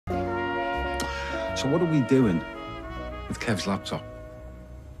So what are we doing with Kev's laptop?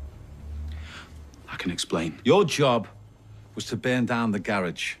 I can explain. Your job was to burn down the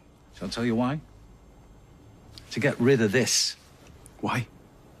garage. Shall I tell you why? To get rid of this. Why?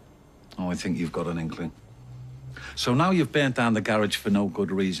 Oh, I think you've got an inkling. So now you've burnt down the garage for no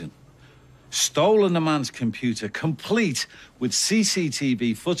good reason. Stolen the man's computer, complete with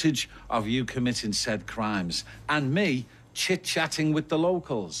CCTV footage of you committing said crimes, and me chit-chatting with the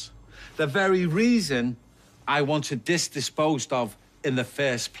locals. The very reason I wanted this disposed of in the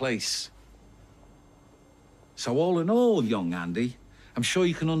first place. So all in all, young Andy, I'm sure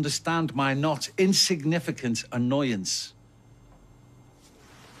you can understand my not insignificant annoyance.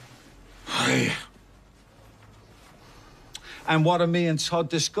 Hey. And what are me and Todd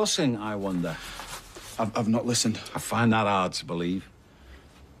discussing, I wonder? I've not listened. I find that hard to believe.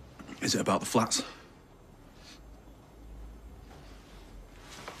 Is it about the flats?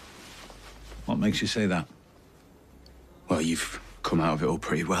 What makes you say that? Well, you've come out of it all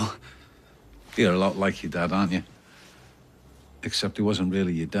pretty well. You're a lot like your dad, aren't you? Except he wasn't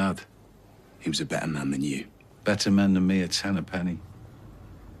really your dad. He was a better man than you. Better men than me at 10 a penny.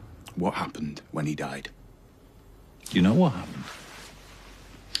 What happened when he died? You know what happened?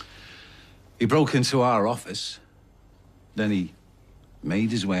 He broke into our office. Then he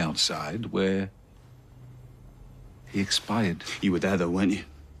made his way outside where he expired. You were there though, weren't you?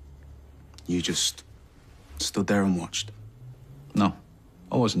 You just stood there and watched. No,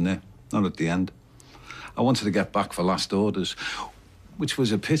 I wasn't there. Not at the end. I wanted to get back for last orders, which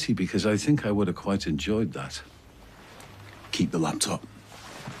was a pity because I think I would have quite enjoyed that. Keep the laptop.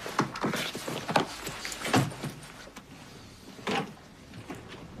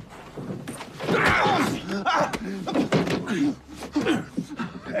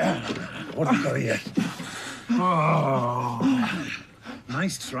 What have you got here? Oh,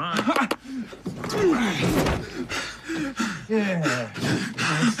 nice try. Yeah,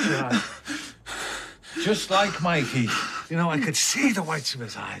 nice try. Just like Mikey. You know, I could see the whites of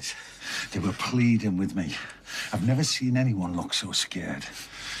his eyes. They were pleading with me. I've never seen anyone look so scared,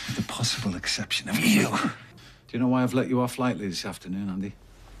 with the possible exception of you. Do you know why I've let you off lightly this afternoon, Andy?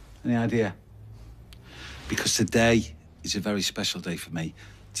 Any idea? Because today is a very special day for me.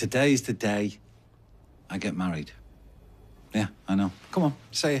 Today is the day I get married. Yeah, I know. Come on,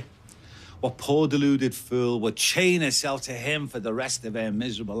 say it. What poor deluded fool would chain herself to him for the rest of her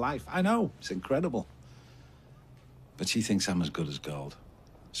miserable life? I know, it's incredible. But she thinks I'm as good as gold.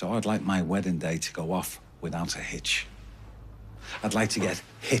 So I'd like my wedding day to go off without a hitch. I'd like to get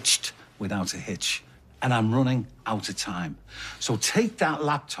hitched without a hitch. And I'm running out of time. So take that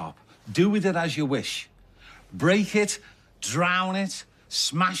laptop, do with it as you wish. Break it, drown it,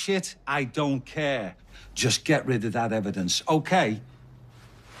 smash it, I don't care. Just get rid of that evidence, okay?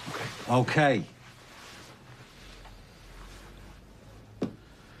 Okay.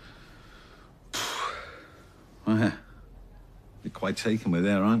 Oh, yeah. You're quite taken with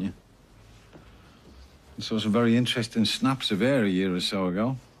there, aren't you? I saw some very interesting snaps of her a year or so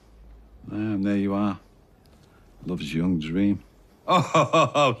ago. And there you are. Love's young dream.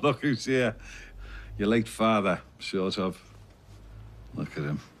 Oh, look who's here. Your late father, sort of. Look at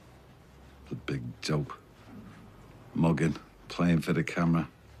him. The big dope. Mugging, playing for the camera.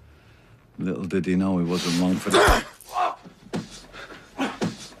 Little did he know he wasn't long for the...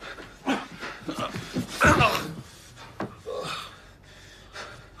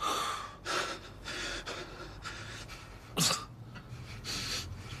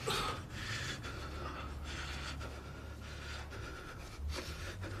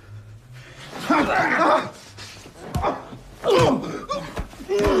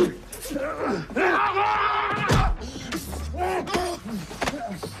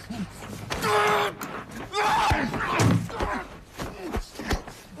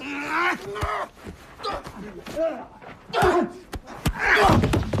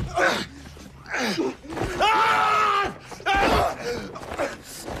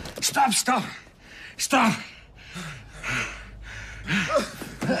 Stop!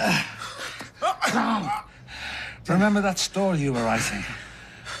 Remember that story you were writing?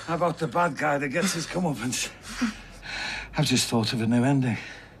 About the bad guy that gets his comeuppance? I've just thought of a new ending.